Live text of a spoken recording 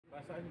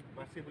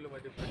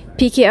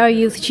PKR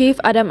Youth Chief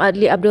Adam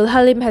Adli Abdul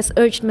Halim has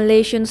urged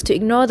Malaysians to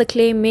ignore the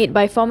claim made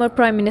by former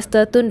Prime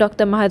Minister Tun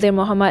Dr Mahathir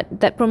Mohamad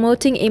that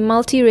promoting a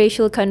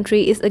multiracial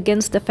country is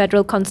against the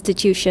federal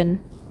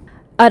constitution.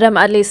 Adam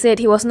Adli said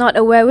he was not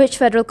aware which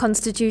federal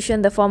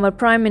constitution the former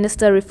Prime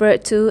Minister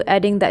referred to,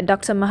 adding that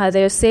Dr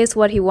Mahathir says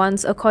what he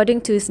wants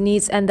according to his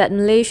needs and that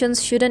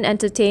Malaysians shouldn't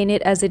entertain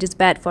it as it is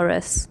bad for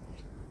us.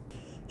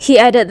 He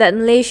added that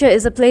Malaysia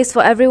is a place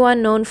for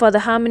everyone, known for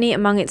the harmony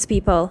among its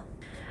people.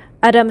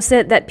 Adam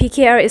said that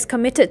PKR is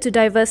committed to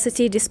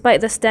diversity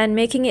despite the stand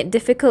making it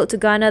difficult to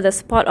garner the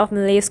support of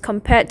Malays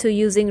compared to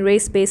using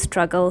race-based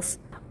struggles.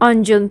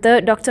 On June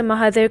 3rd, Dr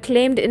Mahathir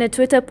claimed in a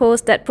Twitter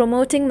post that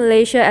promoting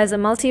Malaysia as a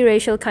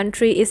multiracial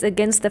country is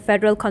against the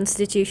federal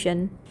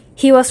constitution.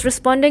 He was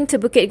responding to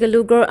Bukit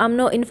Gelugor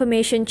Umno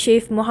Information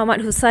Chief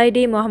Mohd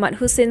Huzaidi Mohd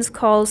Hussin's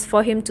calls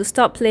for him to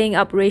stop playing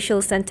up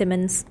racial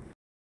sentiments.